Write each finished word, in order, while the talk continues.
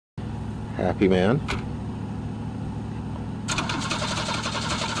Happy man.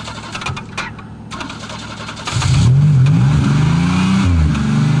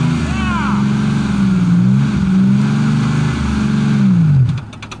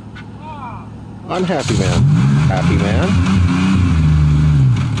 Unhappy man. Happy man.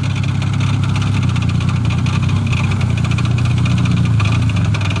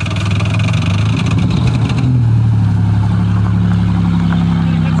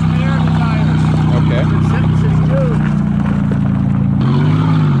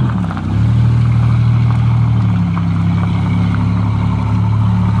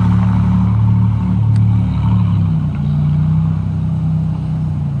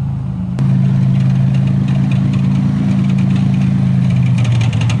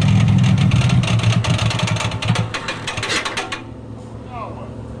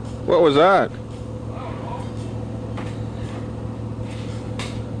 What was that?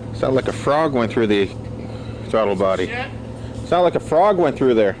 Sounded like a frog went through the throttle body. Sounded like a frog went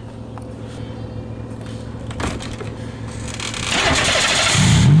through there.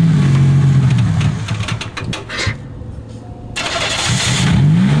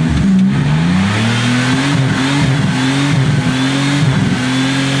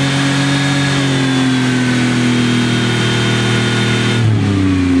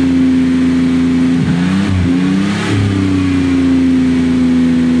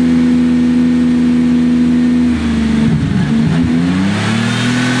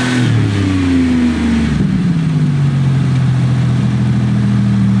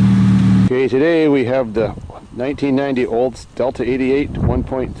 Today we have the 1990 Olds Delta 88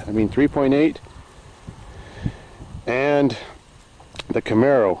 3.8 and the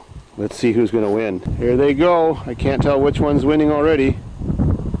Camaro. Let's see who's going to win. Here they go. I can't tell which one's winning already.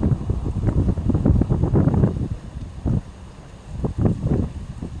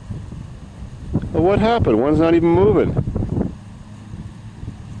 Well, what happened? One's not even moving.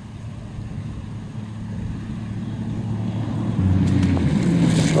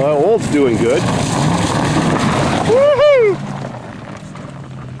 Well, Old's doing good. Woohoo!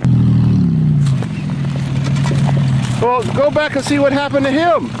 Well, go back and see what happened to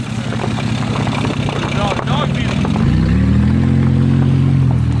him.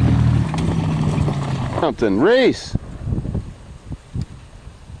 Something. Race.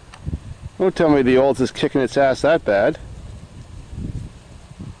 Don't tell me the Olds is kicking its ass that bad.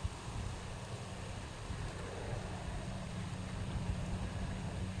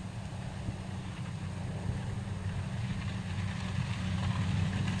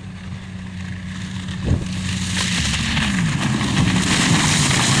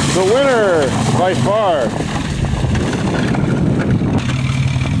 The winner, by far.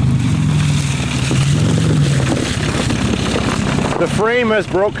 The frame has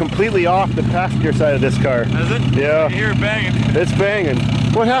broke completely off the passenger side of this car. Has it? Yeah. I hear it banging. It's banging.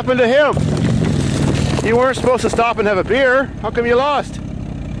 What happened to him? You weren't supposed to stop and have a beer. How come you lost?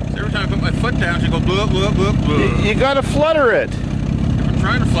 Every time I put my foot down, she goes blah, blah, blah, blah. You gotta flutter it. I've been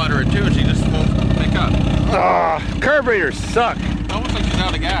trying to flutter it too, and she just won't pick up. Ah, carburetors suck. It's almost like she's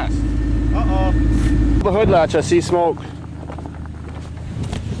out of gas. Uh-oh. The hood latch, I see smoke.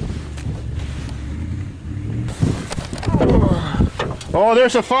 Oh,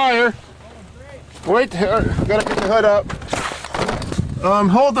 there's a fire. Wait, I gotta get the hood up.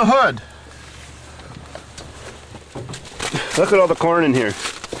 Hold the hood. Look at all the corn in here.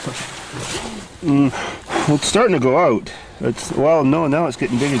 Well, it's starting to go out. Well, no, now it's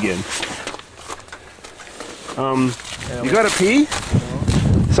getting big again. You gotta pee?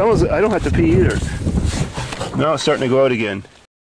 I don't have to pee either. Now it's starting to go out again.